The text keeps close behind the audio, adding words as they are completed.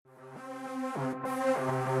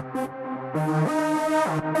What's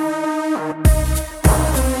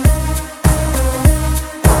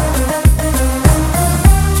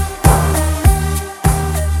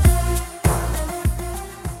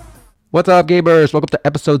up, gamers? Welcome to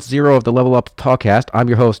episode 0 of the Level Up podcast. I'm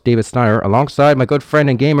your host, David Snyder, alongside my good friend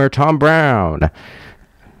and gamer, Tom Brown.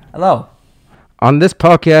 Hello. On this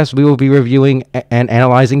podcast, we will be reviewing and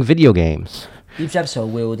analyzing video games. Each episode,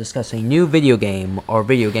 we will discuss a new video game or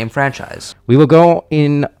video game franchise. We will go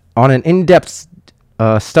on an in-depth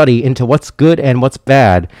study into what's good and what's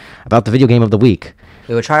bad about the video game of the week.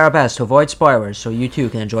 We will try our best to avoid spoilers so you too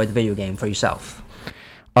can enjoy the video game for yourself.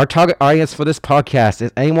 Our target audience for this podcast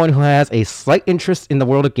is anyone who has a slight interest in the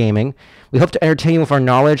world of gaming. We hope to entertain you with our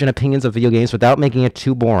knowledge and opinions of video games without making it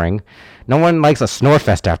too boring. No one likes a snore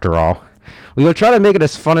fest after all. We will try to make it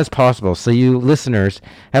as fun as possible so you listeners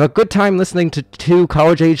have a good time listening to two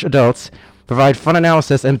college-age adults provide fun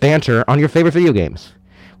analysis and banter on your favorite video games.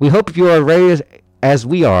 We hope you are ready as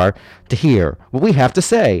we are to hear what we have to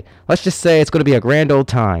say. Let's just say it's going to be a grand old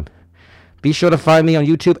time. Be sure to find me on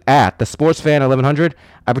YouTube at The Sports Fan 1100.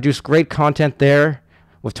 I produce great content there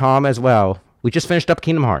with Tom as well. We just finished up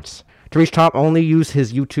Kingdom Hearts. To reach Tom, only use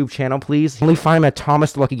his YouTube channel, please. Only find him at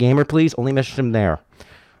Thomas the Lucky Gamer, please. Only message him there.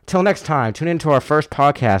 Till next time, tune in to our first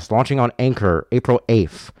podcast launching on Anchor, April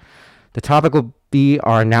 8th. The topic will be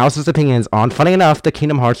our analysis opinions on, funny enough, the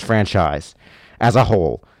Kingdom Hearts franchise as a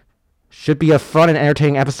whole. Should be a fun and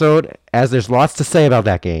entertaining episode, as there's lots to say about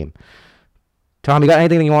that game. Tom, you got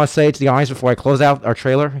anything that you want to say to the audience before I close out our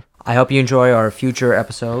trailer? I hope you enjoy our future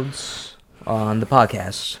episodes on the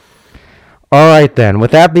podcast. All right, then.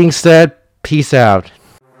 With that being said, peace out.